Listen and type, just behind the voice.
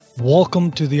Welcome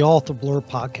to the Author Blur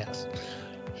podcast.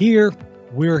 Here,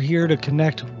 we're here to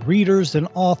connect readers and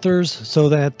authors so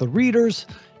that the readers,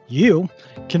 you,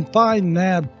 can find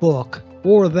that book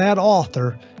or that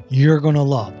author you're going to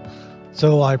love.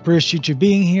 So I appreciate you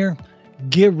being here.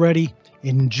 Get ready,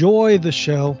 enjoy the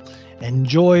show,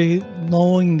 enjoy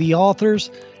knowing the authors,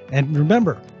 and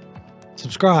remember,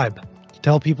 subscribe,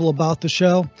 tell people about the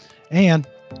show, and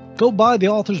go buy the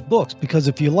author's books, because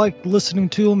if you like listening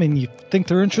to them and you think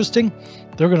they're interesting,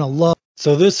 they're going to love.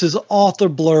 So this is Author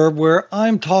Blurb, where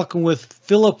I'm talking with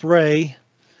Phillip Wray.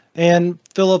 And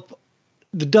Phillip,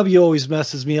 the W always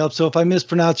messes me up, so if I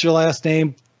mispronounce your last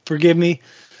name, forgive me.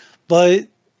 But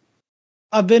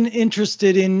I've been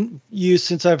interested in you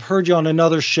since I've heard you on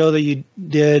another show that you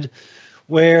did,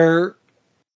 where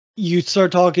you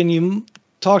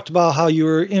talked about how you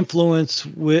were influenced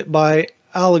by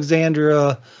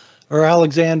Alexander,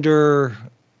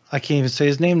 I can't even say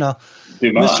his name now,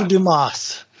 Dumas. Mr.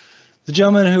 Dumas, the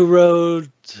gentleman who wrote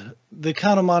The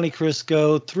Count of Monte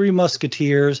Cristo, Three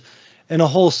Musketeers, and a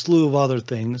whole slew of other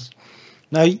things.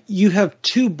 Now, you have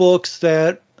two books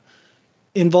that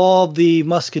involve the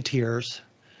Musketeers.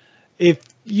 If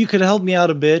you could help me out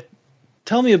a bit,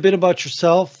 tell me a bit about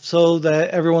yourself so that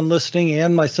everyone listening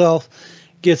and myself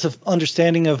gets an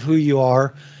understanding of who you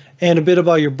are, and a bit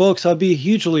about your books. I'd be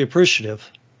hugely appreciative.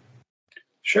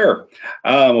 Sure.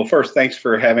 Well, first, thanks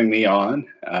for having me on.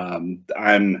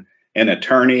 I'm an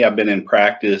attorney. I've been in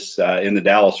practice in the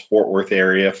Dallas-Fort Worth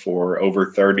area for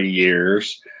over 30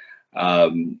 years.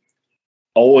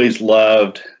 Always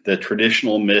loved the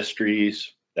traditional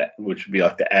mysteries, which would be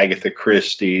like the Agatha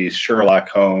Christie's, Sherlock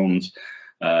Holmes,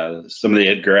 some of the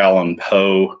Edgar Allan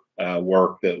Poe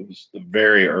work that was the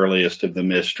very earliest of the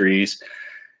mysteries.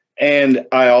 And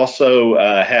I also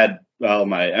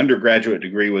my undergraduate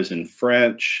degree was in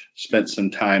French, spent some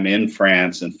time in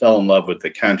France and fell in love with the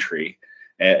country.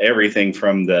 Everything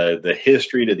from the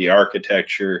history to the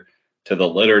architecture to the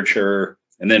literature.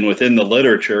 And then within the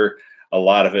literature, a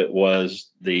lot of it was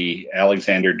the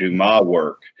Alexander Dumas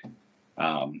work,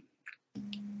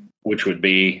 which would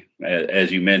be,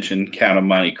 as you mentioned, Count of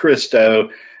Monte Cristo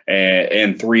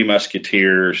and Three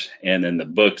Musketeers, and then the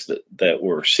books that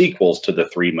were sequels to the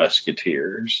Three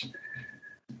Musketeers.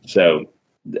 So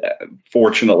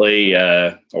fortunately,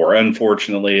 or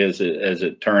unfortunately, as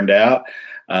it turned out,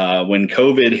 when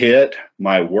COVID hit,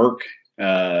 my work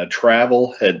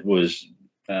travel was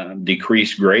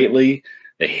decreased greatly.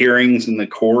 The hearings in the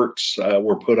courts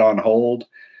were put on hold.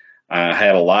 I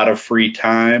had a lot of free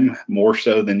time, more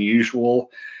so than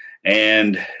usual,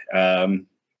 and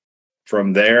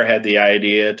from there had the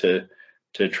idea to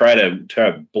try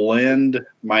to blend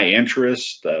my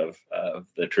interest of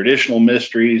the traditional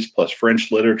mysteries plus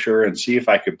French literature and see if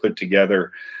I could put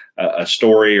together a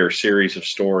story or series of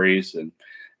stories and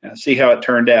see how it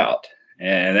turned out.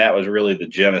 And that was really the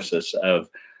genesis of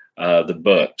the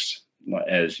books.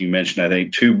 As you mentioned, I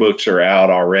think 2 books are out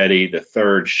already. The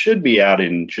third should be out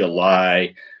in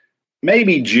July,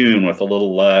 maybe June with a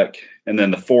little luck. And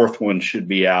then the fourth one should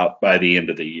be out by the end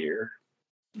of the year.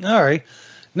 All right.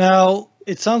 Now,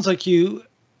 it sounds like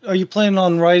are you planning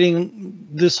on writing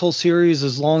this whole series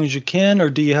as long as you can, or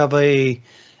do you have a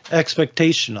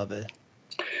expectation of it?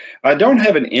 I don't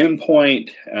have an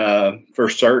endpoint for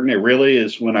certain. It really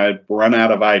is when I run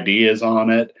out of ideas on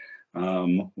it,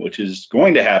 which is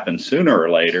going to happen sooner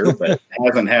or later, but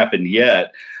hasn't happened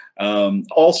yet.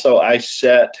 Also, I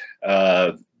set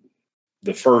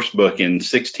the first book in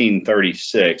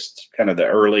 1636, kind of the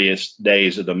earliest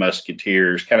days of the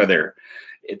Musketeers, kind of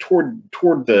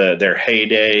toward their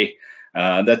heyday.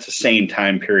 That's the same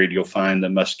time period you'll find the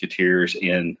Musketeers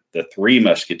in the Three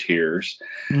Musketeers.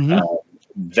 Mm-hmm.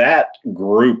 That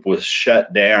group was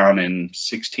shut down in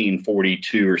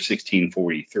 1642 or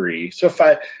 1643. So if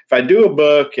I do a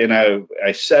book and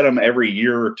I set them every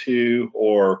year or two,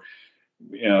 or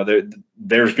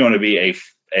there's going to be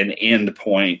an end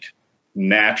point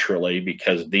naturally,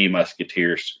 because the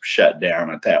Musketeers shut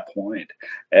down at that point.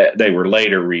 They were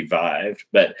later revived,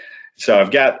 but so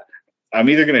I'm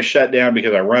either going to shut down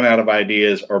because I run out of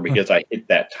ideas or because I hit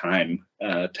that time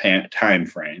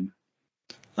frame.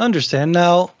 I understand.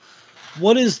 Now,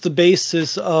 what is the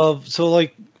basis of, so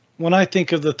like when I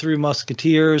think of the Three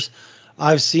Musketeers,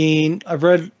 I've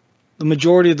read the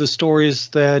majority of the stories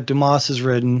that Dumas has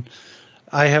written.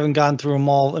 I haven't gone through them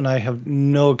all, and I have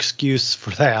no excuse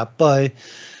for that. But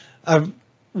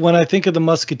when I think of the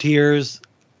Musketeers,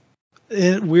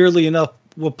 weirdly enough,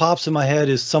 what pops in my head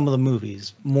is some of the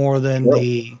movies more than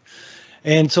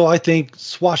and so I think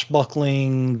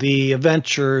swashbuckling, the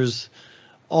adventures,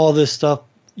 all this stuff.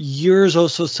 Yours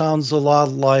also sounds a lot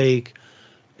like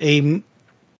a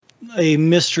a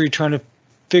mystery trying to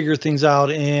figure things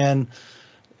out. And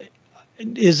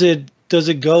does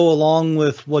it go along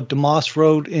with what Dumas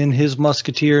wrote in his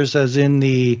Musketeers, as in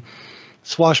the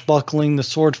swashbuckling, the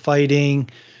sword fighting,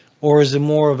 or is it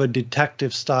more of a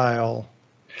detective style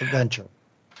adventure?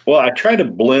 Well, I try to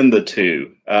blend the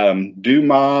two.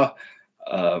 Dumas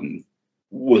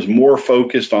was more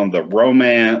focused on the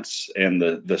romance and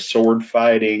the sword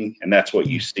fighting, and that's what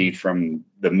you see from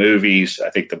the movies. I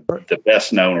think the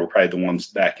best known are probably the ones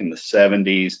back in the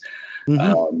 70s.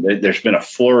 There's been a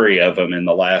flurry of them in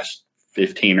the last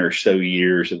 15 or so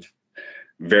years of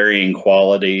varying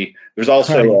quality. There's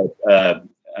also a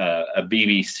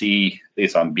BBC,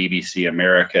 it's on BBC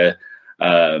America,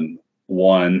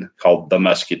 one called The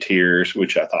Musketeers,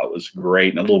 which I thought was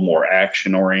great and a little more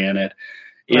action oriented.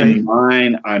 In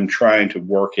mine, I'm trying to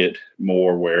work it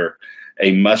more where a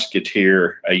young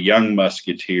musketeer,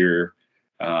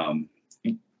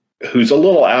 who's a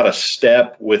little out of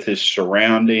step with his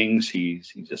surroundings.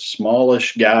 He's a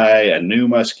smallish guy, a new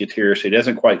musketeer, so he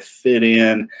doesn't quite fit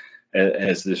in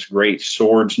as this great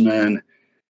swordsman,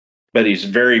 but he's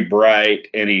very bright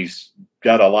and he's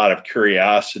got a lot of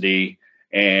curiosity.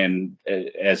 And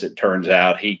as it turns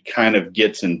out, he kind of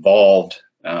gets involved,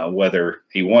 whether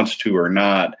he wants to or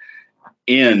not,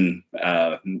 in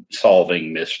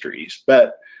solving mysteries.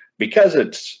 But because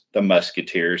it's the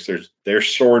Musketeers,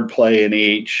 there's sword play in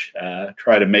each.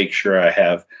 Try to make sure I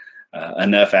have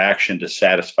enough action to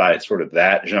satisfy sort of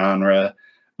that genre,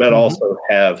 but also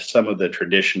have some of the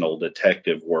traditional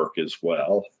detective work as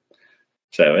well.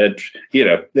 So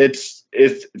it's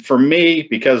for me,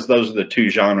 because those are the two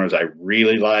genres I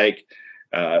really like.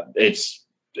 It's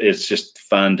just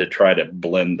fun to try to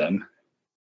blend them.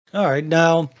 All right,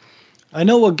 now I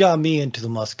know what got me into the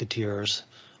Musketeers.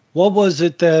 What was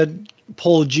it that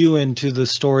pulled you into the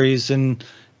stories and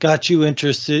got you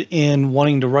interested in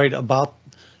wanting to write about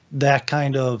that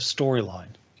kind of storyline?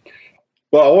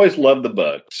 Well, I always loved the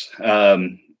books.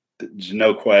 There's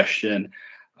no question.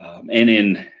 And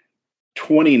in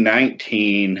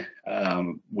 2019,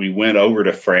 we went over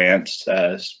to France,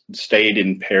 stayed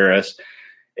in Paris,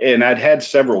 and I'd had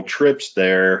several trips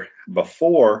there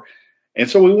before. And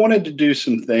so we wanted to do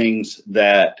some things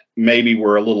that maybe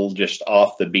were a little just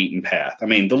off the beaten path. I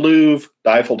mean, the Louvre,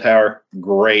 the Eiffel Tower,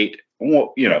 great.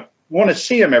 Want to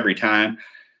see them every time,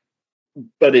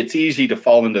 but it's easy to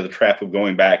fall into the trap of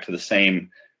going back to the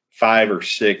same 5 or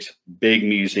 6 big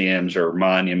museums or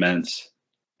monuments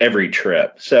every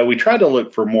trip. So we tried to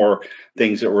look for more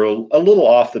things that were a little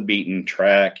off the beaten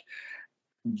track.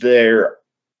 There,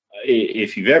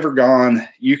 if you've ever gone,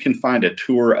 you can find a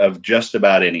tour of just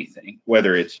about anything,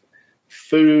 whether it's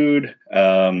food,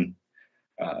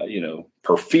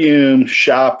 perfume,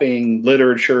 shopping,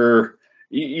 literature.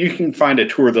 You can find a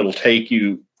tour that'll take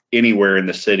you anywhere in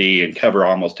the city and cover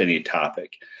almost any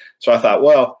topic. So I thought,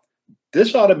 well,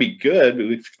 this ought to be good.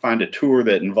 We could find a tour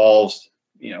that involves,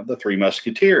 the Three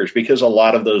Musketeers, because a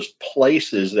lot of those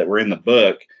places that were in the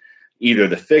book, either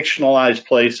the fictionalized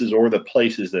places or the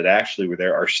places that actually were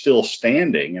there, are still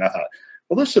standing. And I thought,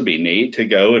 well, this would be neat to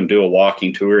go and do a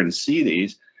walking tour and see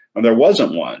these. And there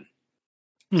wasn't one.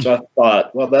 So I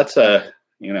thought, well, that's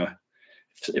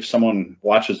if someone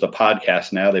watches the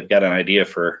podcast now, they've got an idea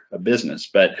for a business.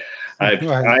 But I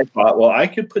thought, well, I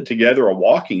could put together a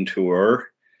walking tour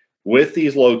with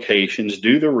these locations,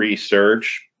 do the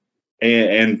research,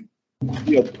 and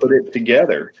put it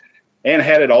together. And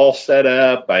had it all set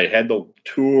up. I had the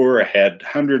tour, I had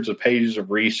hundreds of pages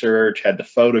of research, had the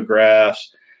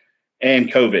photographs,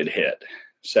 and COVID hit.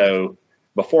 So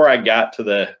before I got to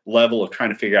the level of trying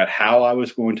to figure out how I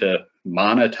was going to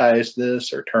monetize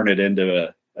this or turn it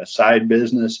into a side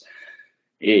business,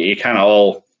 it kind of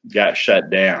all got shut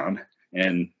down,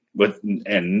 and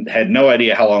had no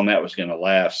idea how long that was going to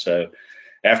last. So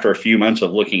after a few months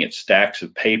of looking at stacks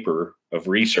of paper of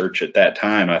research at that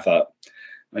time, I thought,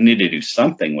 I need to do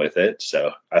something with it.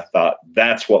 So I thought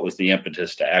that's what was the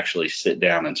impetus to actually sit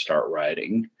down and start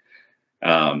writing.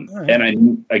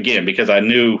 And because I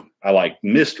knew I liked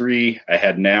mystery, I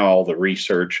had now all the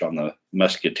research on the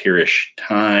Musketeerish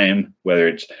time, whether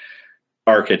it's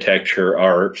architecture,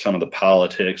 art, some of the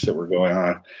politics that were going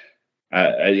on.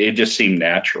 It just seemed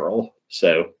natural.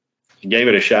 So I gave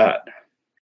it a shot.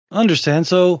 I understand.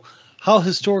 So how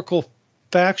historical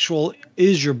factual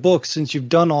is your book since you've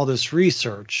done all this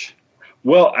research?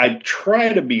 Well, I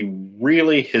try to be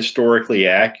really historically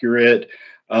accurate.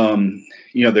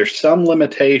 There's some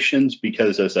limitations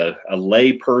because as a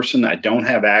lay person, I don't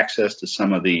have access to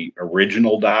some of the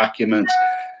original documents.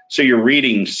 So you're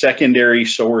reading secondary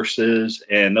sources,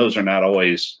 and those are not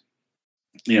always,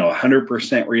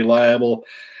 100% reliable.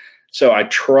 So I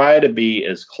try to be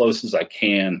as close as I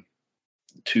can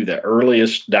to the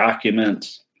earliest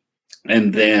documents.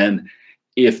 And then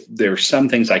if there's some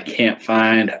things I can't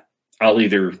find, I'll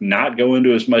either not go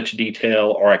into as much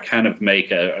detail, or I kind of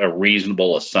make a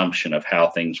reasonable assumption of how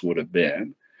things would have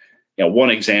been. One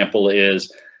example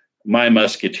is my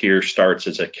musketeer starts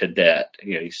as a cadet.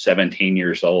 He's 17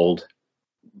 years old,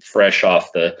 fresh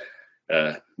off the,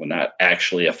 well, not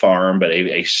actually a farm, but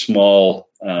a small,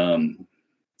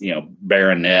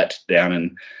 baronet down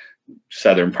in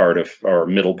southern part of, or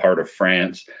middle part of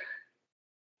France.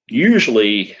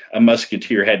 Usually a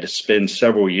musketeer had to spend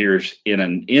several years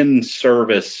in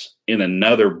service in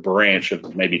another branch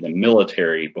of maybe the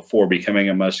military before becoming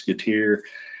a musketeer.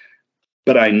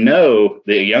 But I know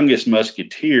the youngest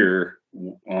musketeer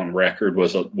on record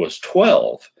was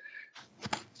 12.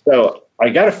 So I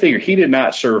got to figure he did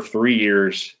not serve 3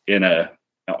 years in an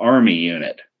army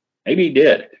unit. Maybe he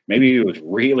did. Maybe he was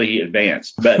really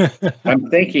advanced. But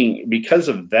I'm thinking because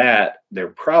of that, there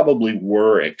probably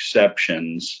were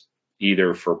exceptions,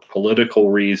 either for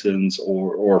political reasons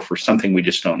or for something we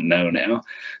just don't know now.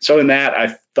 So in that,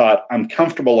 I thought I'm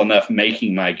comfortable enough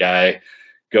making my guy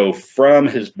go from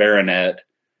his baronet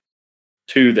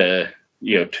to the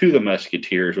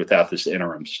musketeers without this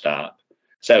interim stop.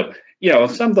 So,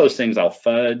 some of those things I'll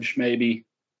fudge, maybe,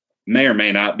 may or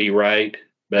may not be right.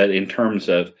 But in terms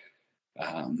of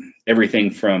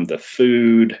everything from the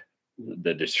food,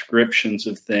 the descriptions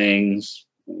of things,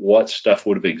 what stuff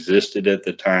would have existed at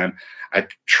the time, I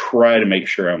try to make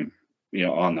sure I'm,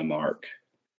 on the mark.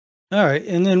 All right.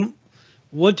 And then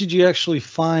what did you actually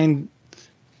find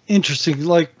interesting?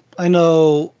 Like, I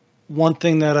know one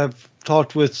thing that I've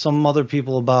talked with some other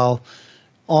people about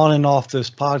on and off this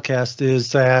podcast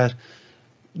is that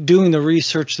doing the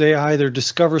research, they either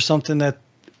discover something that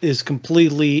is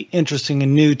completely interesting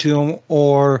and new to them,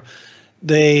 or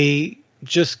they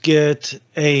just get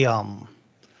a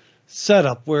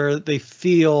setup where they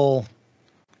feel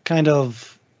kind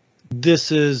of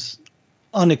this is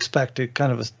unexpected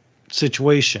kind of a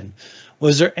situation.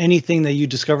 Was there anything that you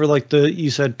discovered, like you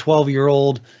said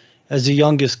 12-year-old as the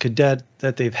youngest cadet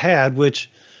that they've had, which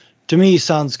to me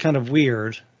sounds kind of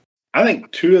weird? I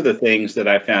think two of the things that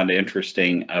I found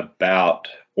interesting about,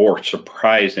 or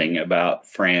surprising about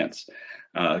France,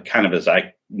 kind of as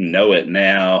I know it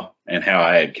now and how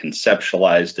I had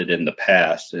conceptualized it in the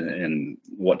past, and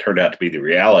what turned out to be the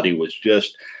reality, was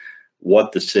just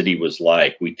what the city was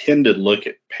like. We tend to look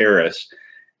at Paris,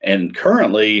 and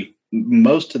currently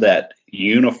most of that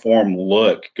uniform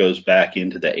look goes back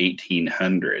into the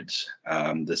 1800s.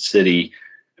 The city,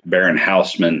 Baron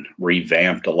Haussmann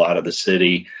revamped a lot of the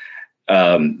city.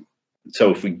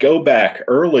 So if we go back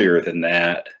earlier than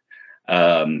that,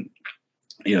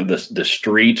 the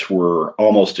streets were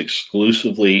almost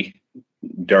exclusively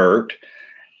dirt,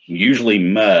 usually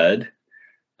mud.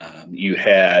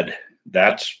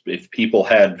 If people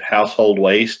had household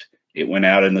waste, it went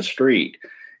out in the street.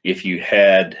 If you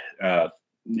had,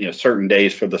 certain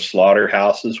days for the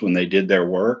slaughterhouses when they did their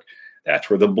work, that's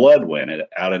where the blood went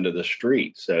out into the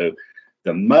street. So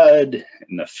the mud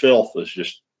and the filth was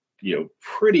just, it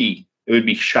would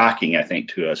be shocking, I think,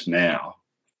 to us now.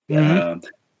 Mm-hmm.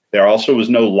 There also was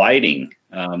no lighting.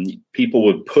 People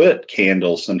would put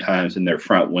candles sometimes in their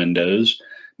front windows,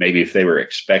 maybe if they were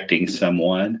expecting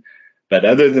someone. But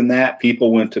other than that,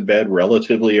 people went to bed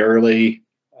relatively early.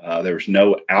 There was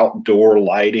no outdoor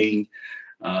lighting.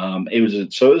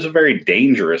 It was a very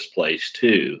dangerous place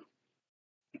too.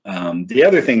 The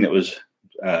other thing that was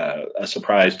a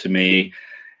surprise to me,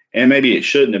 and maybe it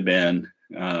shouldn't have been,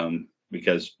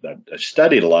 because I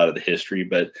studied a lot of the history,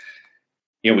 but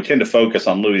we tend to focus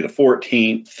on Louis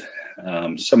XIV,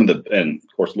 and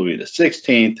of course Louis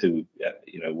XVI, who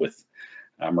with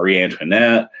Marie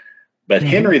Antoinette, but mm-hmm.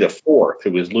 Henry IV,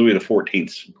 who was Louis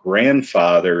XIV's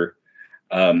grandfather,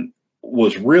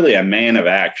 was really a man of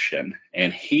action,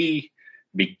 and he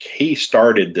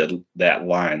started that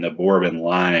line, the Bourbon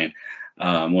line,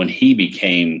 when he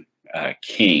became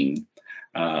king.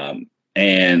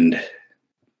 And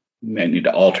may need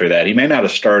to alter that. He may not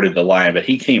have started the line, but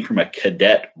he came from a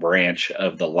cadet branch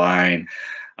of the line,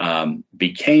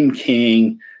 became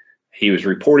king. He was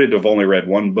reported to have only read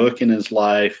one book in his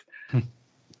life,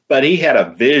 but he had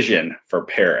a vision for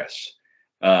Paris,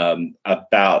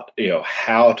 about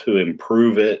how to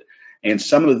improve it. And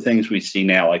some of the things we see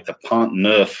now, like the Pont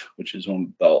Neuf, which is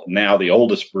now the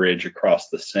oldest bridge across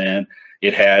the Seine,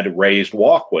 it had raised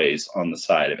walkways on the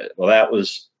side of it. Well, that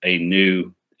was a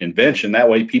new invention. That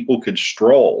way people could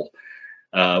stroll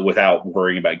without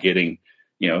worrying about getting,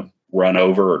 run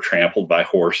over or trampled by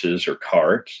horses or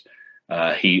carts.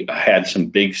 He had some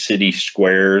big city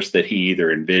squares that he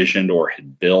either envisioned or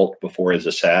had built before his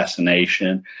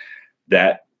assassination.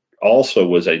 That also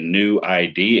was a new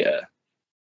idea.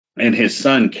 And his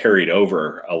son carried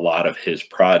over a lot of his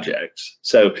projects.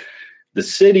 So the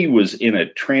city was in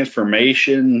a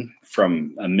transformation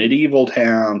from a medieval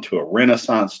town to a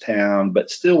Renaissance town, but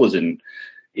still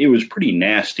it was pretty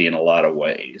nasty in a lot of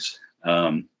ways.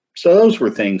 So those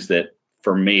were things that,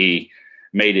 for me,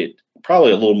 made it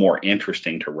probably a little more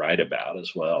interesting to write about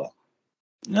as well.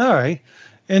 All right.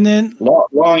 And then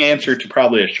long answer to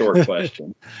probably a short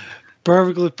question.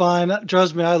 Perfectly fine.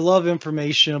 Trust me, I love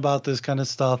information about this kind of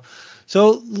stuff.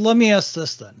 So let me ask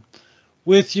this then.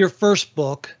 With your first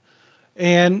book,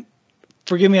 and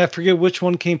forgive me, I forget which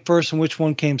one came first and which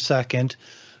one came second.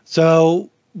 So,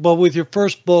 but with your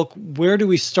first book, where do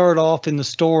we start off in the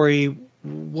story?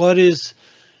 What is,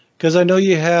 because I know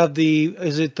you have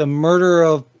is it the murder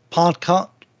of Pontcount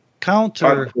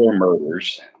or? Pontcourt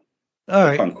murders. All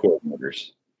right. Pontcourt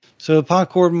murders. So the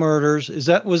Pontcourt murders,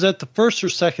 was that the first or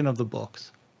second of the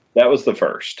books? That was the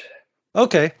first.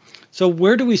 Okay. So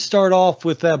where do we start off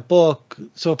with that book?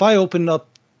 So if I open up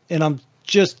and I'm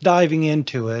just diving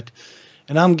into it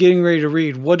and I'm getting ready to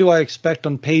read, what do I expect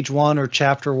on page 1 or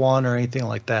chapter 1 or anything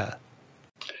like that?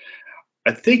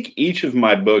 I think each of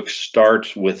my books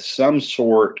starts with some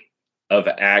sort of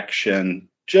action.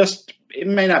 Just, it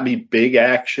may not be big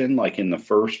action like in the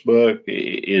first book.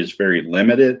 It is very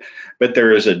limited, but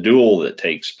there is a duel that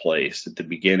takes place at the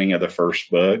beginning of the first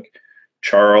book.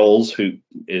 Charles, who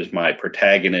is my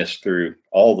protagonist through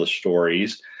all the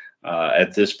stories,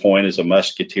 at this point is a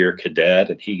musketeer cadet,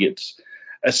 and he gets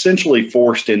essentially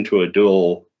forced into a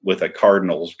duel with a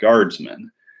cardinal's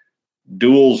guardsman.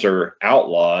 Duels are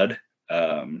outlawed,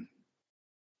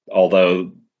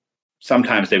 although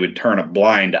sometimes they would turn a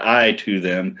blind eye to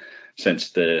them,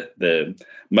 since the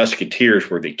musketeers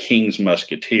were the king's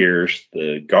musketeers.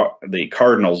 The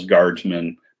cardinal's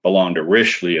guardsmen belonged to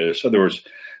Richelieu, so there was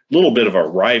a little bit of a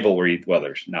rivalry. Well,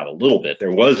 there's not a little bit.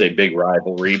 There was a big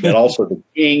rivalry, but also the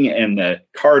king and the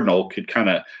cardinal could kind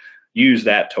of use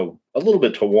that to a little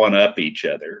bit to one up each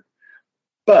other.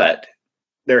 But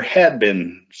there had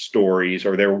been stories,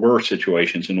 or there were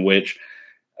situations in which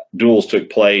duels took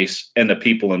place and the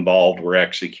people involved were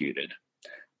executed.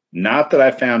 Not that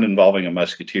I found involving a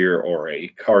musketeer or a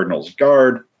cardinal's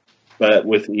guard, but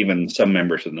with even some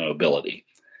members of the nobility.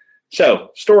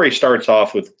 So story starts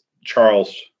off with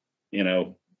Charles,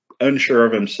 unsure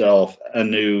of himself, a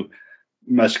new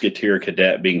musketeer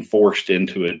cadet being forced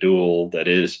into a duel that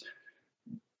is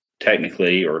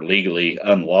technically or legally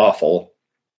unlawful.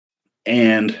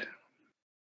 And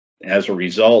as a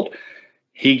result,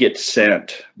 he gets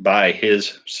sent by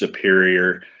his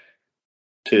superior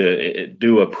to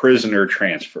do a prisoner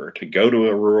transfer, to go to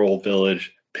a rural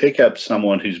village, pick up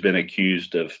someone who's been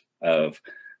accused of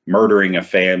murdering a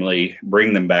family,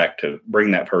 bring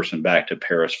that person back to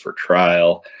Paris for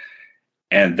trial.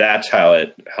 And that's how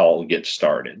it all gets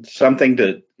started. Something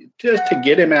to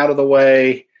get him out of the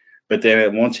way. But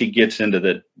then once he gets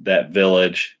into that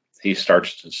village, he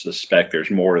starts to suspect there's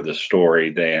more to the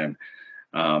story than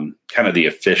kind of the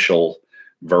official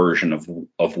version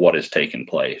of what has taken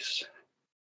place.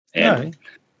 And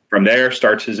from there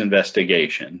starts his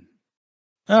investigation.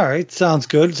 All right, sounds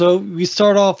good. So we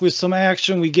start off with some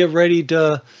action. We get ready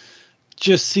to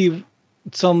just see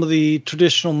some of the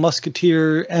traditional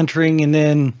musketeer entering, and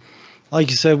then, like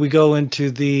you said, we go into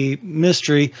the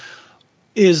mystery.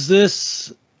 Is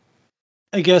this,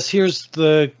 I guess here's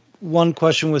the one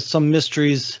question with some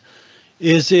mysteries.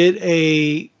 Is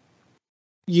it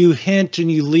you hint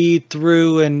and you lead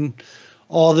through and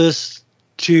all this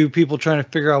to people trying to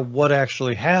figure out what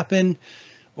actually happened?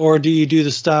 Or do you do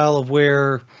the style of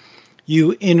where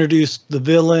you introduce the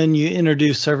villain, you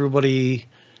introduce everybody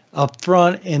up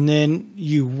front, and then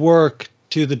you work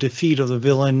to the defeat of the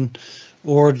villain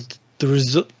or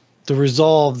to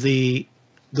resolve the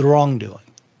wrongdoing?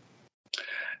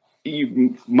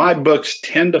 My books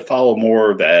tend to follow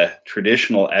more of the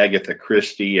traditional Agatha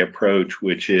Christie approach,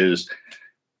 which is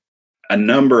a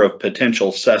number of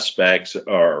potential suspects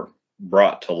are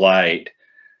brought to light,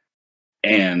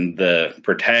 and the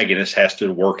protagonist has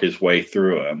to work his way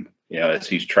through them, as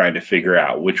he's trying to figure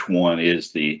out which one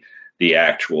is the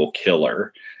actual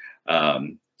killer.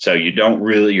 So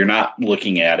you're not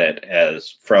looking at it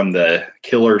as from the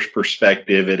killer's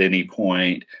perspective at any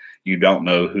point. You don't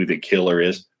know who the killer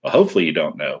is. Well, hopefully you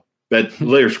don't know, but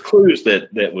there's clues that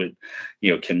would,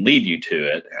 can lead you to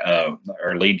it,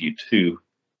 or lead you to,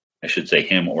 I should say,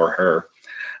 him or her.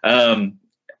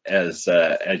 as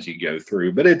you go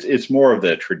through, but it's more of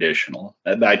the traditional.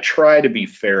 And I try to be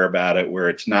fair about it, where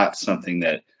it's not something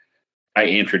that I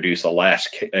introduce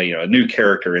a new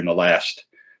character in the last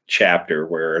chapter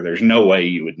where there's no way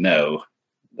you would know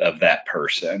of that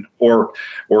person, or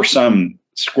some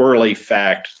squirrely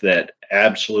fact that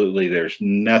absolutely there's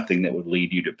nothing that would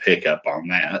lead you to pick up on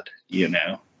that,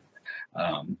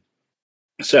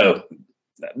 So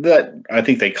that, I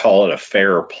think they call it a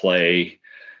fair play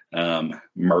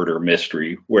murder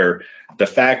mystery, where the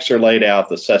facts are laid out,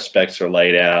 the suspects are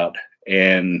laid out,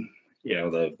 and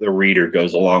the reader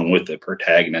goes along with the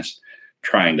protagonist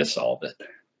trying to solve it.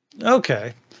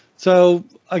 Okay. So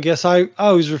I guess I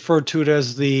always refer to it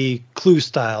as the clue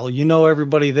style.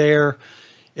 Everybody there.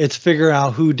 It's figure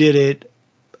out who did it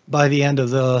by the end of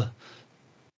the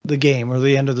game or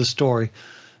the end of the story.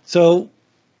 So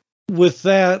with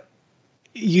that,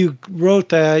 you wrote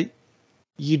that,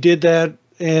 you did that,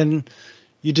 and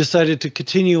you decided to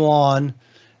continue on,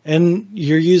 and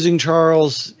you're using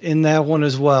Charles in that one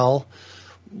as well.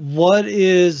 What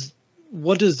does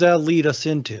that lead us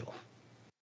into?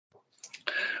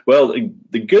 Well,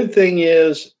 the good thing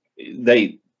is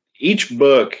each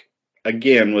book,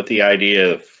 again, with the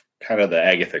idea of kind of the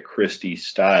Agatha Christie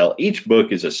style, each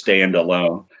book is a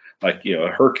standalone, like, a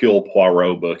Hercule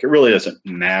Poirot book. It really doesn't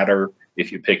matter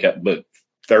if you pick up book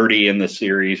 30 in the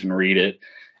series and read it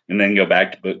and then go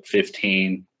back to book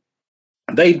 15.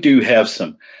 They do have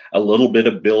a little bit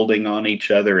of building on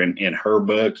each other in her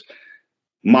books.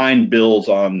 Mine builds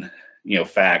on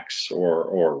facts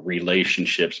or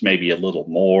relationships, maybe a little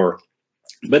more,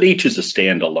 but each is a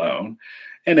standalone.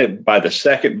 And by the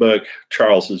second book,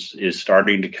 Charles is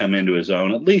starting to come into his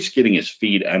own, at least getting his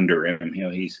feet under him.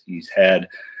 He's had,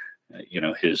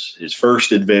 his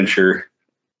first adventure,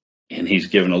 and he's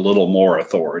given a little more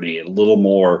authority, a little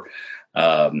more,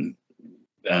 I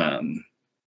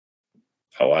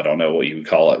don't know what you would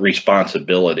call it,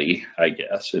 responsibility, I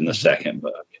guess, in the second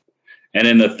book. And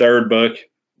in the third book,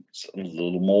 it's a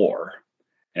little more.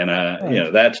 And,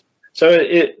 that's, so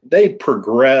they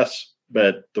progress,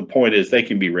 but the point is they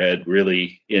can be read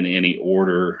really in any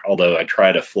order, although I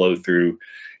try to flow through,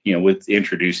 with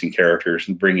introducing characters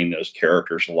and bringing those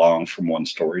characters along from one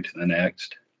story to the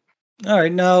next. All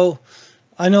right. Now,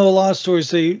 I know a lot of stories,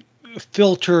 they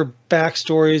filter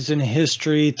backstories and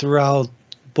history throughout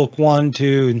book 1,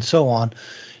 2, and so on.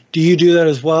 Do you do that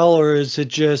as well, or is it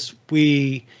just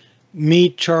we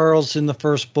meet Charles in the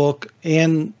first book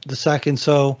and the second,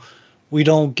 so we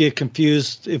don't get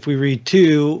confused if we read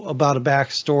 2 about a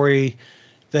backstory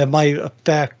that might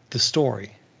affect the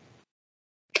story?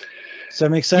 Does that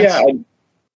make sense? Yeah,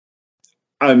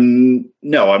 I'm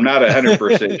not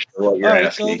 100% sure what you're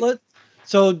asking.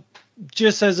 So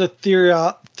just as a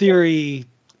theory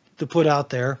to put out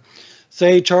there,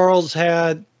 say Charles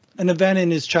had an event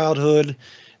in his childhood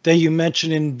that you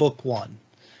mentioned in book 1,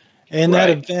 and that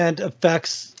event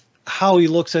affects how he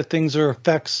looks at things or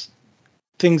affects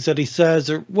things that he says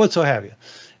or what so have you.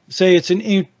 Say it's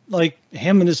like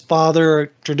him and his father, a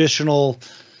traditional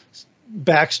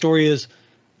backstory is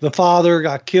the father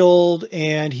got killed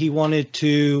and he wanted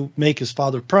to make his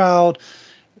father proud.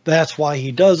 That's why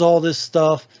he does all this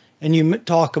stuff. And you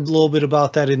talk a little bit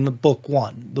about that in the book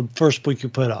 1, the first book you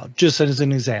put out, just as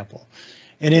an example.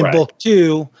 And in book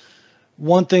 2,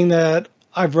 one thing that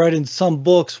I've read in some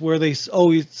books where they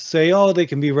always say, they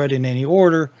can be read in any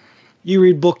order. You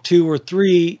read book 2 or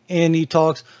 3 and he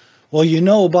talks, well,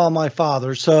 about my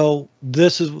father. So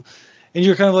this is, and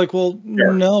you're kind of like, well,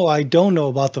 no, I don't know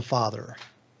about the father.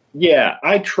 Yeah,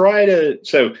 I try to.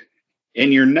 So,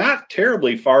 and you're not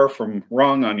terribly far from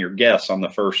wrong on your guess on the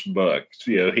first book.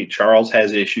 Charles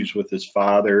has issues with his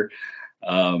father.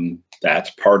 That's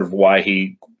part of why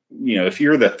he, if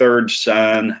you're the third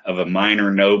son of a minor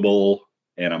noble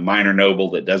and a minor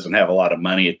noble that doesn't have a lot of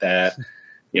money at that,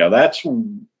 that's,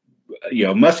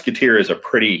 musketeer is a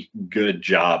pretty good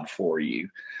job for you.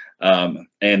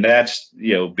 And that's,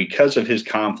 because of his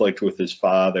conflict with his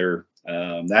father,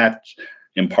 that's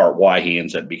in part why he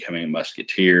ends up becoming a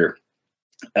musketeer.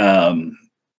 And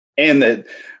that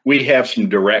we have some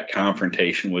direct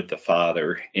confrontation with the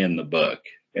father in the book,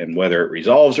 and whether it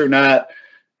resolves or not,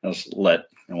 I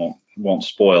won't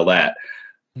spoil that.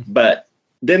 But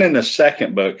then in the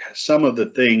second book, some of the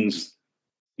things,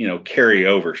 carry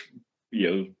over,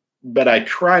 but I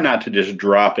try not to just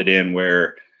drop it in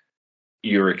where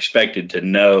you're expected to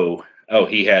know,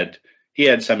 he had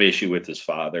some issue with his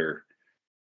father,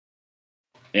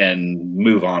 and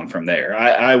move on from there.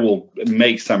 I will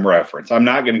make some reference. I'm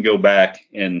not going to go back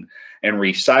and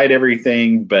recite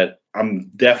everything, but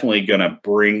I'm definitely going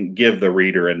to give the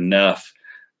reader enough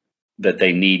that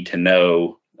they need to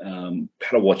know kind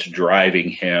of what's driving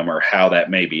him or how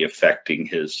that may be affecting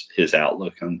his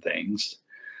outlook on things.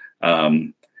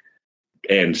 And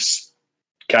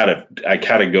I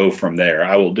kind of go from there.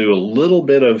 I will do a little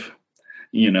bit of,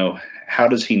 how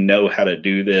does he know how to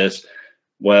do this?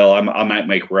 Well, I might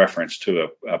make reference to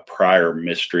a prior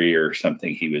mystery or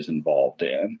something he was involved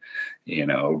in,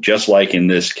 just like in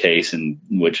this case in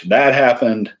which that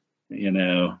happened,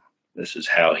 this is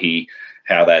how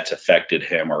that's affected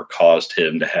him or caused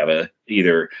him to have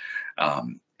either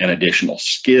an additional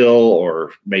skill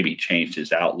or maybe changed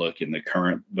his outlook in the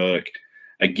current book.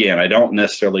 Again, I don't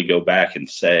necessarily go back and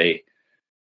say,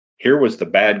 here was the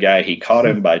bad guy, he caught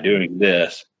him by doing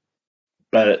this,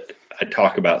 but I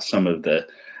talk about some of the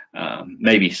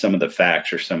maybe some of the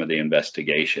facts or some of the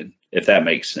investigation, if that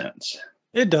makes sense.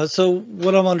 It does. So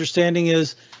what I'm understanding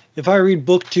is if I read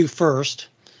book 2 first,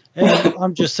 and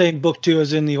I'm just saying book 2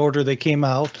 as in the order they came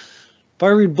out. If I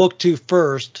read book 2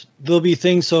 first, there'll be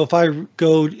things. So if I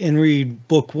go and read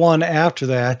book 1 after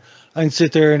that, I can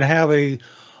sit there and have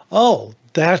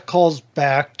that calls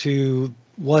back to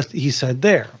what he said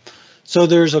there. So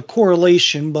there's a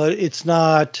correlation, but it's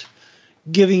not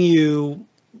giving you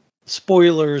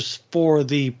spoilers for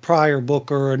the prior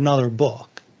book or another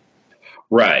book.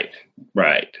 Right.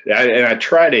 I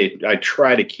try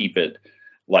to keep it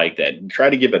like that. Try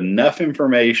to give enough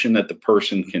information that the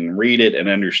person can read it and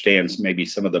understands maybe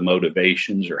some of the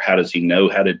motivations or how does he know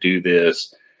how to do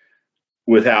this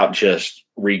without just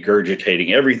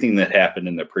regurgitating everything that happened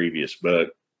in the previous book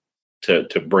to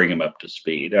bring him up to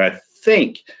speed. And I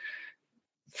think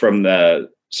from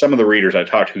some of the readers I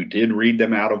talked to who did read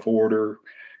them out of order,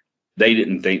 they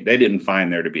didn't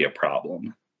find there to be a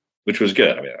problem, which was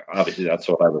good. I mean, obviously that's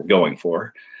what I was going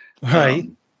for. Right.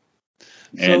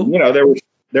 And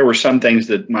there were some things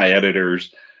that my editor,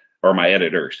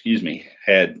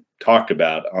 had talked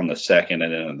about on the second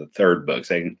and then the third book,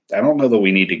 saying, I don't know that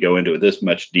we need to go into this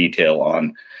much detail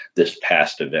on this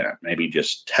past event. Maybe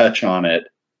just touch on it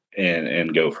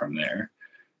and go from there.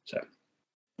 So,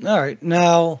 all right.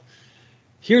 Now,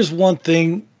 here's one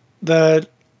thing that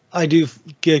I do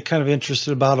get kind of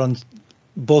interested about on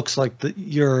books like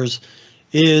yours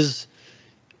is,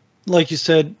 like you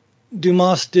said,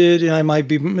 Dumas did, and I might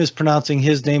be mispronouncing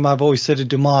his name. I've always said it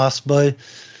Dumas, but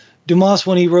Dumas,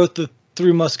 when he wrote the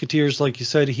Three Musketeers, like you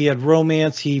said, he had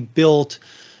romance. He built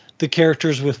the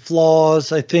characters with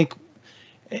flaws.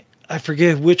 I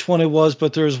forget which one it was,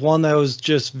 but there was one that was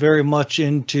just very much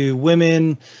into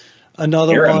women.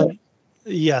 Another one,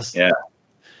 yes. Yeah.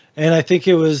 And I think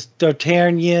it was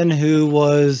D'Artagnan who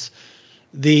was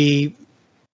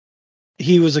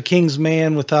he was a king's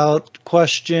man without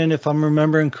question, if I'm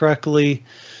remembering correctly.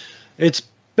 It's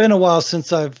been a while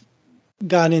since I've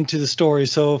gotten into the story,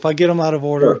 so if I get them out of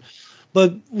order. Sure.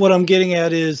 But what I'm getting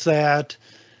at is that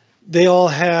they all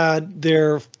had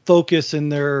their focus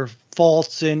and their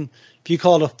faults, and if you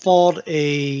call it a fault,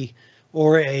 a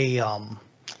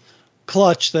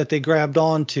clutch that they grabbed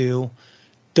onto,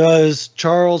 does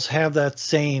Charles have that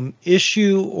same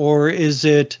issue, or is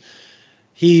it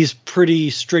he's pretty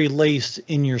straight-laced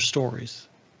in your stories?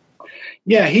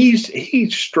 Yeah, he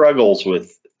struggles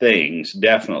with things,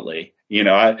 definitely.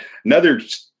 Another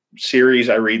series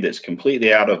I read that's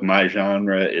completely out of my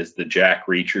genre is the Jack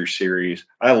Reacher series.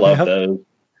 I love those,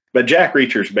 but Jack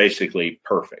Reacher's basically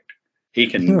perfect. He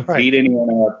can beat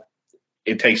anyone up.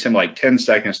 It takes him like 10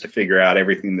 seconds to figure out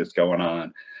everything that's going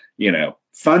on.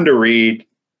 Fun to read,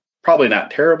 probably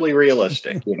not terribly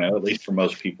realistic, at least for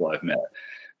most people I've met.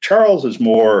 Charles is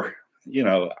more,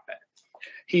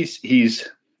 he's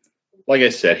like I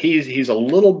said, he's a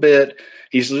little bit,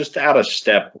 he's just out of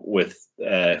step with,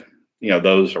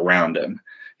 those around him.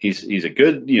 He's a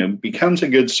good, becomes a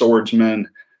good swordsman,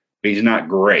 but he's not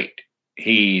great.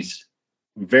 He's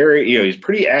very, he's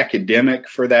pretty academic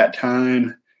for that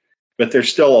time, but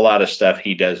there's still a lot of stuff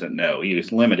he doesn't know. He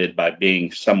was limited by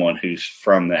being someone who's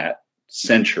from that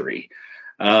century.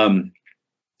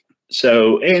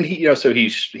 So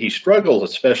he struggles,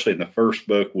 especially in the first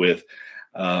book, with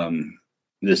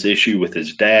this issue with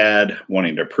his dad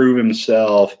wanting to prove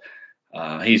himself.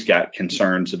 He's got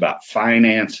concerns about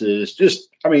finances.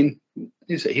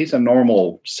 He's a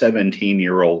normal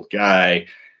 17-year-old guy,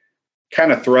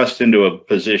 kind of thrust into a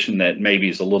position that maybe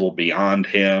is a little beyond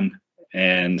him.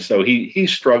 And so he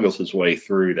struggles his way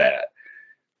through that.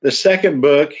 The second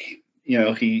book,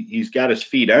 he's got his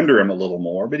feet under him a little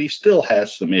more, but he still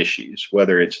has some issues,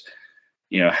 whether it's,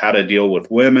 how to deal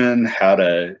with women, how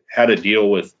to deal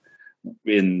with,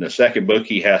 in the second book,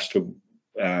 he has to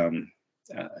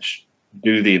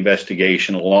do the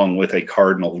investigation along with a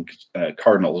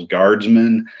cardinal's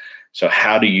guardsman. So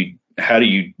how do how do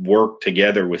you work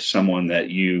together with someone that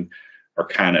you are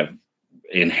kind of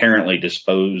inherently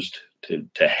disposed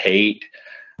to hate?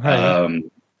 Right.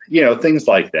 Things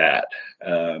like that.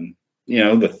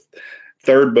 The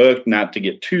third book, not to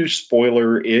get too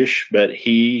spoiler-ish, but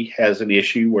he has an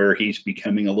issue where he's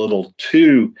becoming a little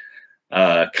too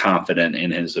confident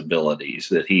in his abilities,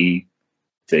 that he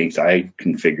thinks, I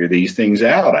can figure these things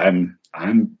out.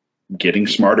 I'm getting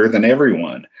smarter than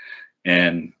everyone,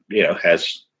 and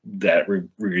has that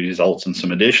results in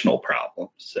some additional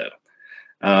problems. So,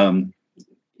 I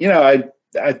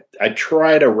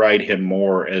try to write him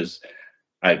more as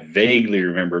I vaguely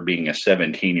remember being a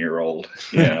 17-year-old.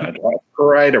 I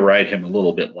try to write him a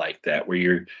little bit like that, where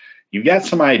you've got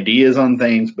some ideas on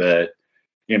things, but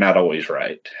you're not always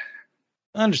right.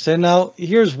 I understand. Now,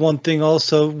 here's one thing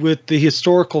also with the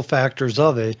historical factors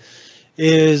of it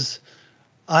is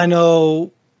I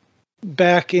know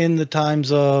back in the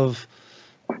times of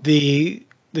the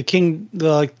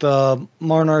the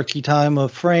monarchy time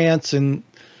of France and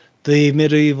the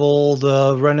medieval,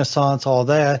 the Renaissance, all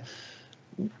that,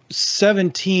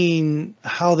 17,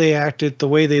 how they acted, the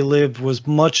way they lived was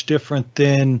much different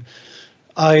than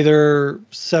either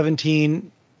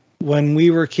 17 when we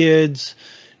were kids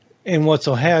and what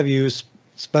so have you,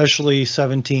 especially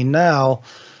 17 now.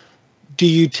 Do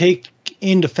you take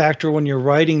into factor when you're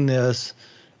writing this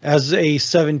as a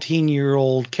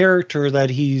 17-year-old character that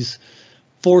he's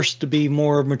forced to be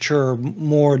more mature,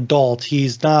 more adult?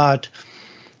 He's not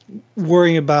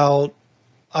worrying about,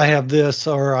 I have this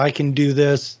or I can do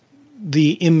this,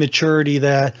 the immaturity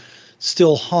that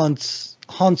still haunts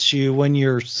you when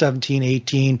you're 17,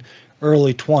 18,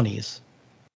 early 20s.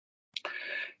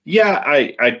 Yeah,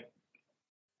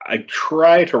 I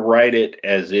try to write it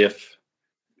as if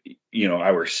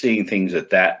I were seeing things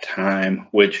at that time,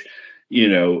 which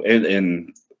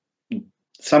and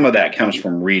some of that comes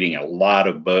from reading a lot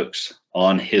of books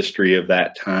on history of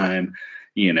that time.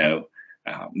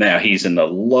 Now he's in the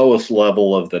lowest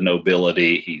level of the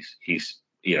nobility. He's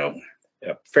a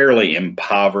fairly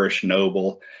impoverished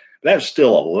noble. That's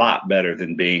still a lot better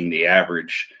than being the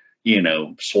average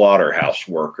slaughterhouse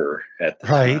worker at the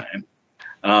Right.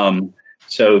 time.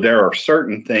 So there are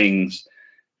certain things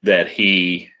that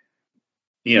he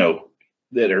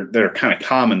that are kind of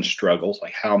common struggles,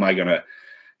 like how am I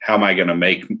gonna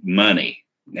make money?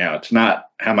 Now, it's not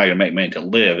how am I going to make money to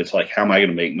live. It's like, how am I going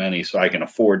to make money so I can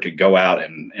afford to go out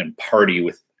and party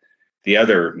with the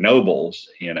other nobles,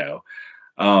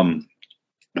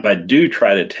 But I do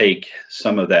try to take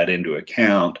some of that into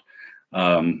account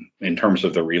in terms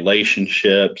of the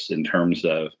relationships, in terms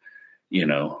of,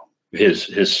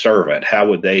 his servant. How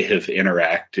would they have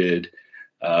interacted?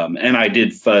 And I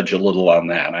did fudge a little on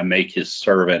that. I make his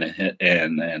servant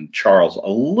and Charles a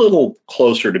little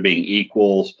closer to being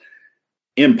equals,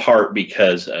 in part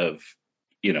because of,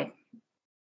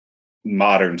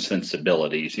 modern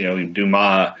sensibilities. In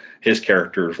Dumas, his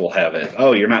characters will have it,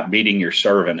 oh, you're not beating your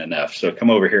servant enough, so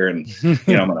come over here and, I'm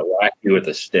going to whack you with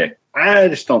a stick. I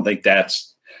just don't think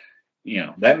that's,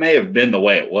 that may have been the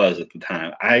way it was at the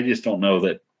time. I just don't know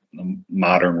that the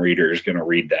modern reader is going to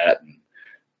read that and,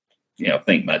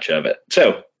 think much of it.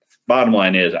 So bottom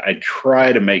line is I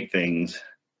try to make things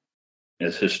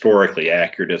as historically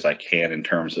accurate as I can in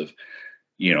terms of,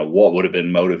 what would have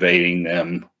been motivating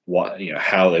them, what,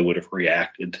 how they would have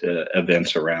reacted to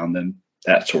events around them,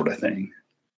 that sort of thing.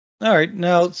 All right.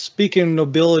 Now, speaking of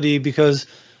nobility, because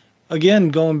again,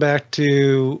 going back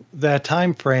to that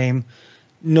time frame,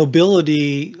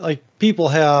 nobility, like people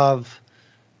have,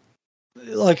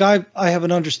 like I have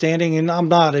an understanding, and I'm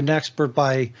not an expert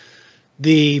by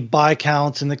the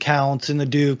viscounts and the counts and the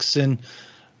dukes and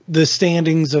the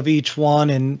standings of each one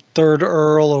and third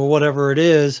earl or whatever it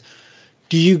is.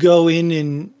 Do you go in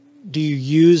and do you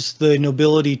use the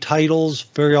nobility titles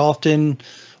very often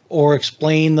or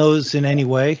explain those in any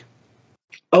way?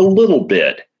 A little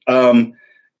bit. For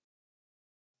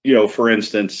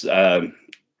instance,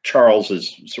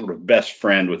 Charles's sort of best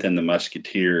friend within the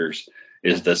Musketeers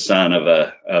is the son of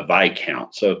a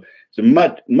viscount. So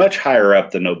much higher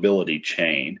up the nobility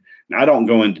chain. Now, I don't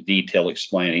go into detail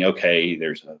explaining, okay,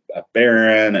 there's a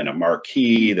baron and a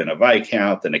marquis, then a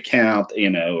viscount, then a count,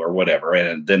 or whatever,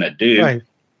 and then a duke. Right.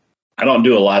 I don't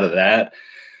do a lot of that,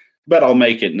 but I'll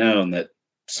make it known that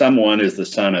someone is the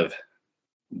son of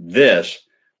this,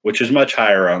 which is much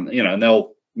higher on, and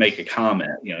they'll make a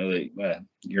comment,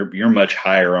 you're much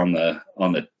higher on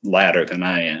the ladder than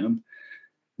I am.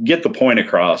 Get the point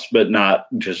across, but not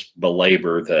just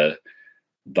belabor the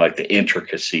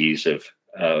intricacies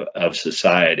of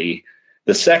society.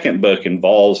 The second book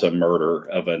involves a murder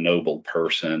of a noble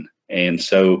person, and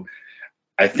so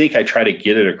I think I try to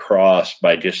get it across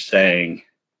by just saying,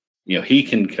 he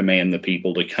can command the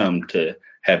people to come to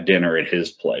have dinner at his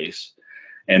place,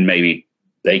 and maybe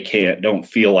they don't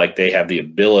feel like they have the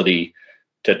ability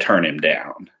to turn him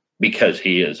down because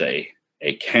he is a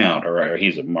count or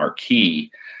he's a marquis.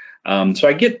 So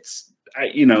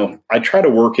I try to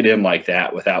work it in like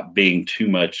that without being too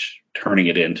much turning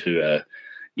it into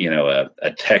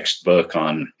a textbook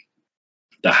on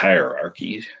the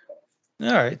hierarchy.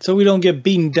 All right. So we don't get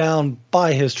beaten down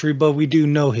by history, but we do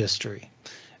know history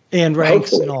and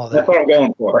ranks. Hopefully. And all that. That's what I'm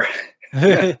going for.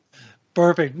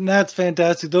 Perfect. And that's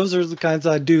fantastic. Those are the kinds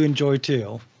I do enjoy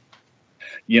too.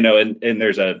 And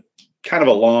there's a kind of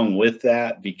along with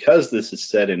that, because this is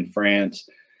set in France,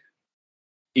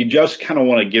 you just kind of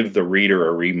want to give the reader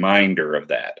a reminder of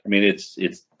that. I mean, it's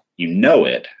it,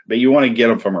 but you want to get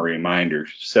them from a reminder.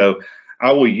 So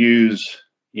I will use,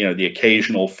 the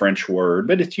occasional French word,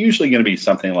 but it's usually going to be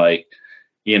something like,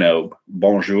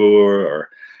 bonjour, or,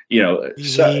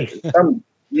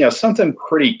 something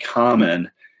pretty common.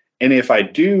 And if I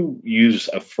do use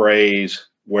a phrase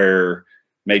where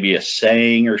maybe a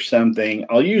saying or something,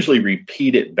 I'll usually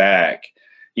repeat it back.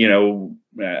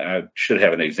 I should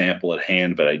have an example at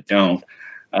hand, but I don't.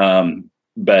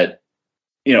 But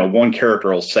one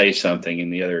character will say something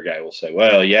and the other guy will say,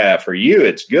 well, yeah, for you,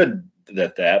 it's good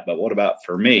that, but what about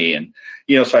for me? And,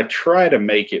 so I try to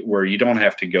make it where you don't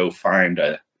have to go find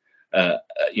a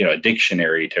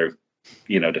dictionary to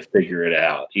figure it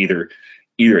out. Either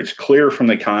it's clear from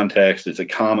the context, it's a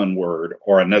common word,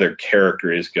 or another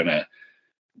character is going to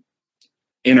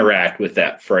interact with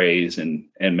that phrase and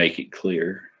make it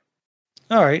clear.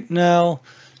 All right. Now,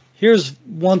 here's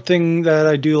one thing that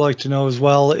I do like to know as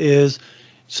well is,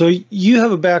 so you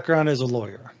have a background as a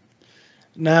lawyer.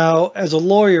 Now, as a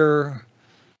lawyer,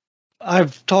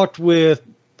 I've talked with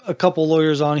a couple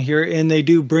lawyers on here, and they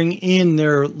do bring in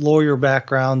their lawyer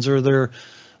backgrounds or their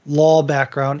law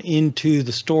background into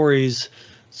the stories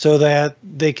so that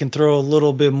they can throw a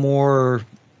little bit more,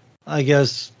 I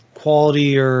guess,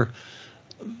 quality, or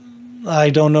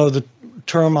I don't know the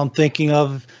term I'm thinking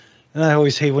of. And I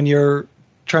always hate when you're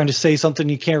trying to say something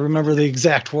you can't remember the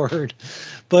exact word.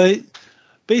 But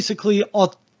basically,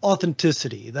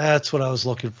 authenticity. That's what I was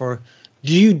looking for.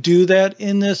 Do you do that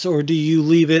in this, or do you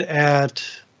leave it at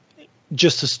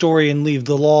just a story and leave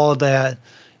the law that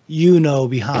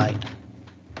behind?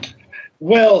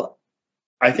 Well,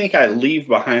 I think I leave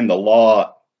behind the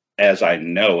law as I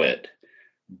know it.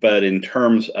 But in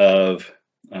terms of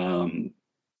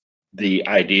the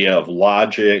idea of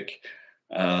logic,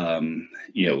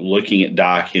 looking at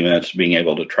documents, being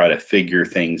able to try to figure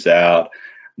things out,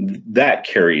 that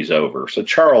carries over. So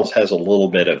Charles has a little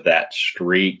bit of that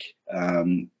streak,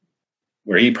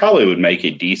 where he probably would make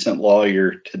a decent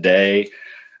lawyer today,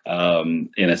 in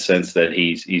a sense that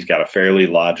he's got a fairly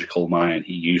logical mind.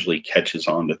 He usually catches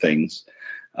on to things,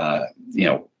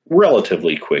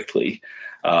 relatively quickly.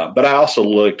 But I also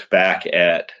looked back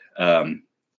at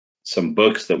some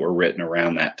books that were written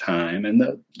around that time, and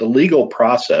the legal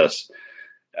process,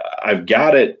 I've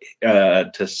got it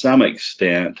to some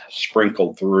extent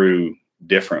sprinkled through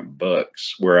different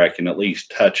books where I can at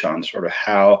least touch on sort of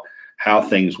how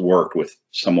things worked with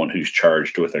someone who's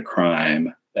charged with a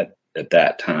crime at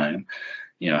that time.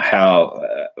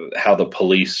 How the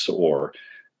police, or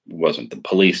wasn't the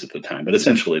police at the time, but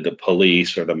essentially the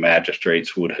police or the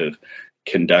magistrates would have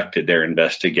conducted their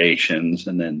investigations,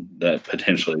 and then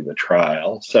potentially the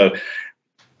trial. So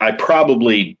I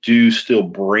probably do still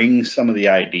bring some of the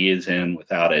ideas in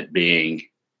without it being,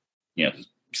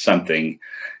 something,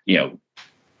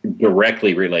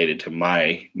 directly related to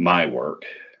my work.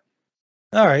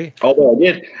 All right. Although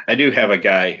I do have a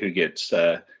guy who gets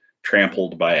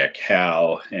trampled by a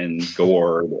cow and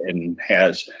gored and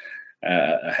has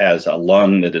a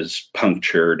lung that is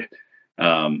punctured.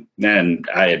 And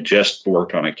I had just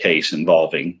worked on a case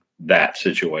involving that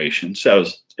situation. So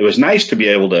it was nice to be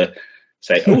able to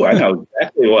say, oh, I know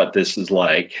exactly what this is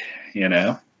like,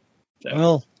 So.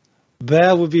 Well,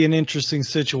 that would be an interesting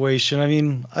situation. I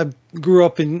mean, I grew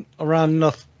up around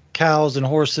enough cows and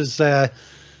horses that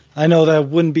I know that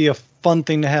wouldn't be a fun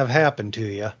thing to have happen to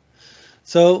you.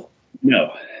 So,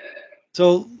 no.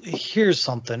 So here's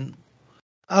something.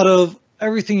 Out of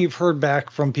everything you've heard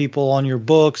back from people on your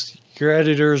books, your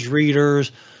editors,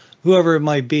 readers, whoever it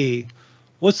might be,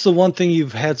 what's the one thing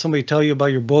you've had somebody tell you about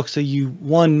your books that you,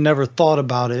 one, never thought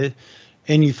about it,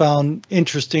 and you found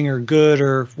interesting or good,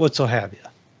 or what so have you?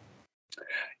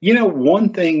 One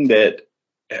thing that,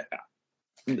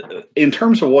 in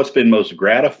terms of what's been most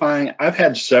gratifying, I've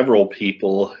had several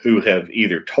people who have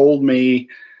either told me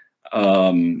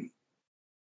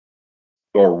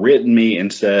or written me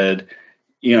and said,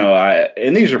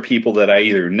 and these are people that I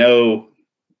either know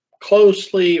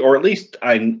closely, or at least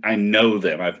I know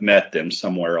them. I've met them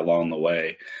somewhere along the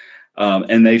way.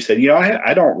 And they've said,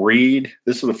 I don't read.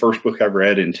 This is the first book I've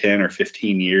read in 10 or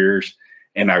 15 years,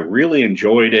 and I really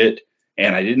enjoyed it.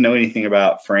 And I didn't know anything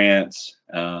about France.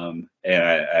 And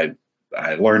I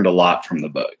learned a lot from the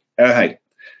book. And I think,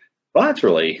 well, that's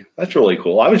really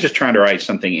cool. I was just trying to write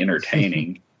something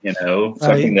entertaining,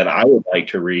 something that I would like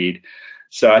to read.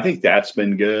 So I think that's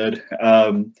been good.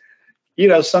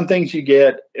 Some things you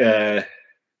get,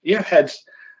 had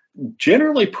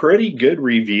generally pretty good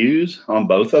reviews on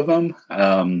both of them.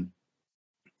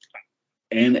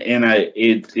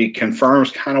 It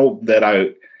confirms kind of that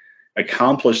I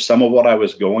accomplished some of what I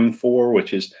was going for,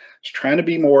 which is trying to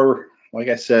be more, like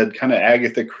I said, kind of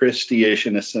Agatha Christie-ish,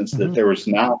 in a sense that there's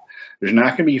not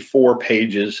going to be 4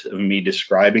 pages of me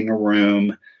describing a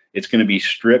room. It's going to be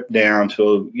stripped down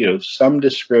to, some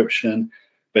description,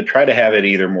 but try to have it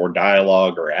either more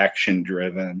dialogue or action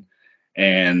driven.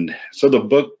 And so the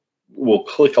book will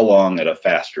click along at a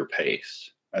faster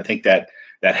pace. I think that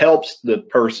helps the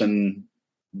person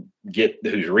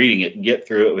who's reading it get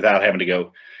through it without having to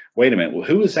go, wait a minute, well,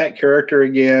 who is that character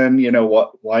again?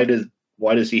 Why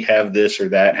does he have this or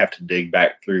that, and have to dig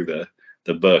back through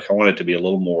the book? I want it to be a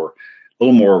little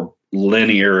more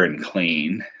linear and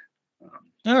clean.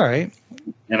 All right.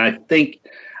 And I think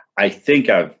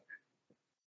I've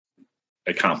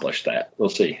accomplished that. We'll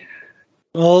see.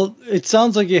 Well, it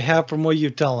sounds like you have from what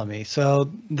you're telling me.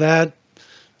 So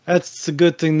that's a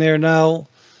good thing there. Now,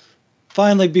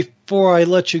 finally, before I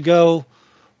let you go,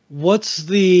 what's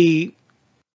the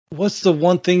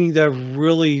one thing that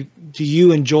really do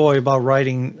you enjoy about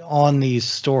writing on these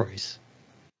stories?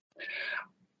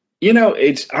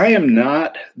 I am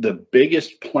not the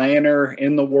biggest planner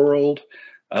in the world.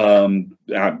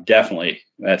 Definitely,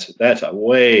 that's a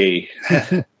way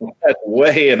that's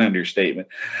way an understatement.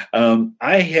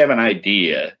 I have an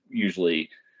idea usually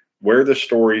where the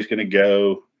story is going to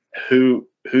go, who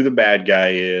the bad guy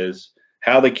is,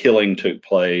 how the killing took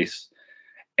place,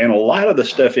 and a lot of the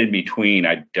stuff in between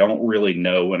I don't really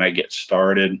know when I get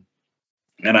started,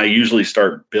 and I usually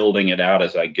start building it out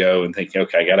as I go and thinking,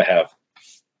 okay, I got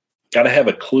to have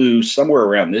a clue somewhere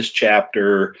around this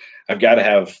chapter. I've got to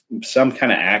have some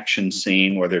kind of action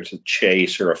scene, whether it's a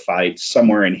chase or a fight,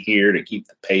 somewhere in here to keep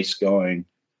the pace going.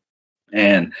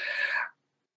 And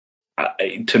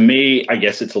to me, I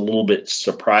guess it's a little bit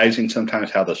surprising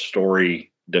sometimes how the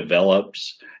story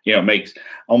develops.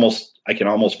 I can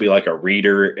almost be like a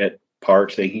reader at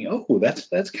parts thinking, oh,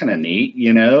 that's kind of neat,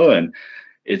 and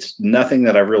it's nothing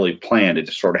that I've really planned. It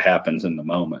just sort of happens in the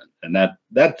moment. And that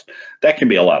can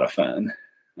be a lot of fun.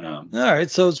 All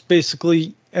right. So it's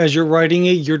basically, as you're writing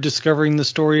it, you're discovering the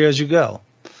story as you go.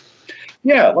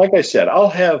 Yeah. Like I said, I'll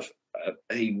have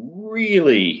a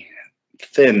really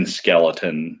thin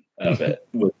skeleton of it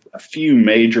with a few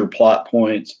major plot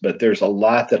points, but there's a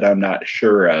lot that I'm not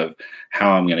sure of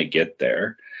how I'm going to get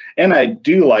there. And I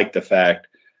do like the fact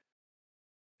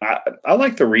I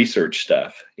like the research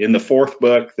stuff. In the 4th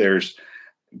book, there's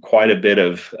quite a bit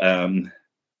of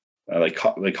they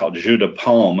call jeu de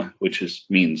paume, which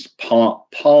means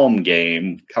palm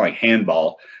game, kind of like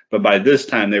handball. But by this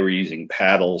time, they were using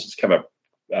paddles. It's kind of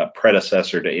a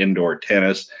predecessor to indoor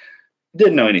tennis.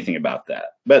 Didn't know anything about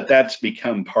that, but that's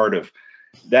become part of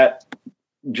that.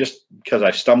 Just because I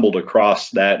stumbled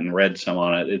across that and read some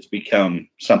on it, it's become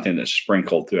something that's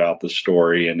sprinkled throughout the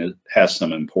story, and it has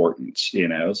some importance,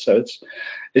 So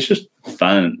it's just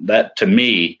fun. That, to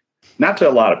me, not to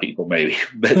a lot of people maybe,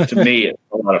 but to me, it's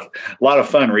a lot of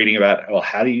fun reading about. Well,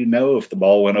 how do you know if the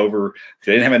ball went over? If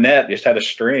they didn't have a net, just had a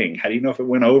string. How do you know if it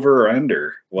went over or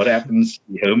under? What happens?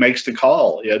 Who makes the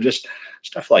call? Just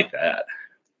stuff like that.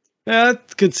 Yeah, I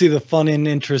could see the fun and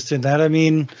interest in that. I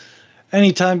mean,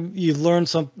 anytime you learn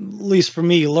something, at least for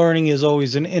me, learning is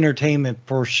always an entertainment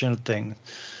portion of things.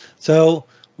 So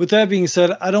with that being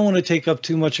said, I don't want to take up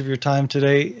too much of your time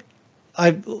today.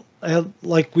 I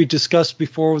like we discussed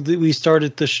before we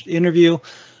started this interview,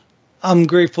 I'm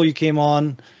grateful you came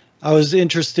on. I was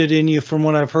interested in you from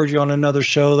when I've heard you on another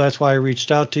show. That's why I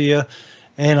reached out to you,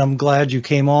 and I'm glad you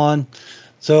came on.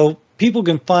 So people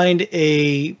can find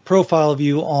a profile of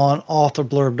you on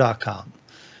authorblurb.com.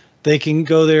 They can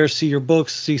go there, see your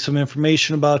books, see some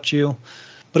information about you.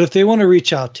 But if they want to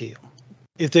reach out to you,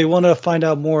 if they want to find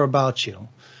out more about you,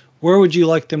 where would you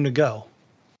like them to go?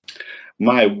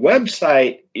 My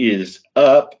website is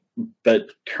up, but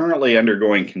currently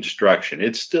undergoing construction.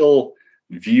 It's still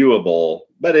viewable,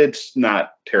 but it's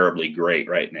not terribly great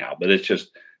right now. But it's just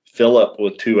Phillip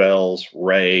with 2 L's,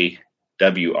 Ray.com.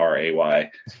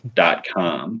 WRAY.com.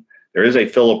 There is a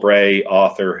Phillip Wray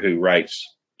author who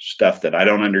writes stuff that I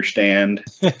don't understand.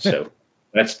 So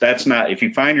that's not, if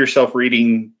you find yourself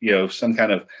reading, some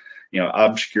kind of,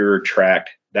 obscure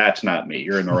tract, that's not me.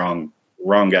 You're in the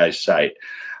wrong guy's site.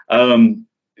 And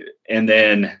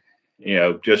then,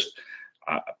 just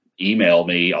email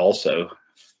me also,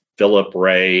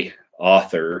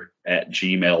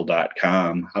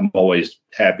 phillipwrayauthor@gmail.com. I'm always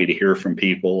happy to hear from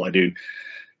people. I do,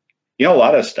 a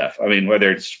lot of stuff. I mean,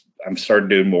 whether it's, I'm starting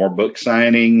doing more book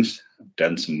signings, I've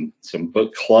done some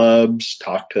book clubs,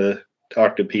 talk to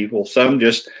people, some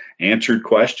just answered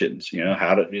questions,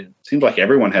 it seems like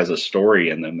everyone has a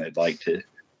story in them they'd like to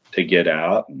get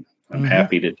out. And I'm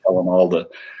happy to tell them all the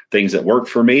things that worked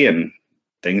for me and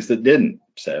things that didn't.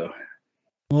 So.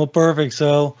 Well, perfect.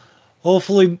 So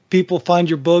hopefully people find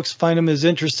your books, find them as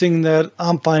interesting that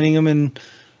I'm finding them, and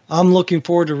I'm looking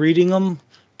forward to reading them.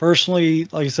 Personally,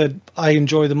 like I said, I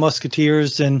enjoy the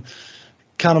Musketeers and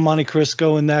Count of Monte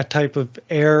Cristo and that type of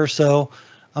air. So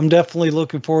I'm definitely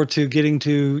looking forward to getting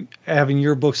to having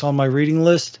your books on my reading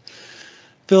list.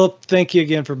 Phillip, thank you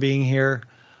again for being here.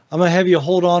 I'm going to have you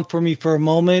hold on for me for a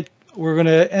moment. We're going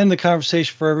to end the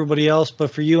conversation for everybody else,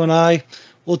 but for you and I,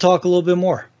 we'll talk a little bit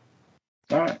more.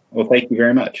 All right. Well, thank you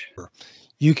very much.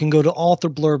 You can go to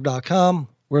authorblurb.com,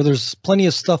 where there's plenty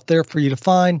of stuff there for you to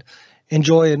find.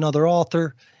 Enjoy another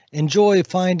author. Enjoy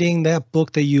finding that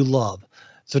book that you love.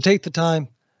 So take the time,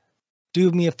 do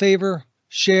me a favor,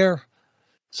 share,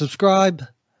 subscribe,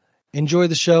 enjoy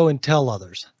the show, and tell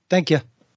others. Thank you.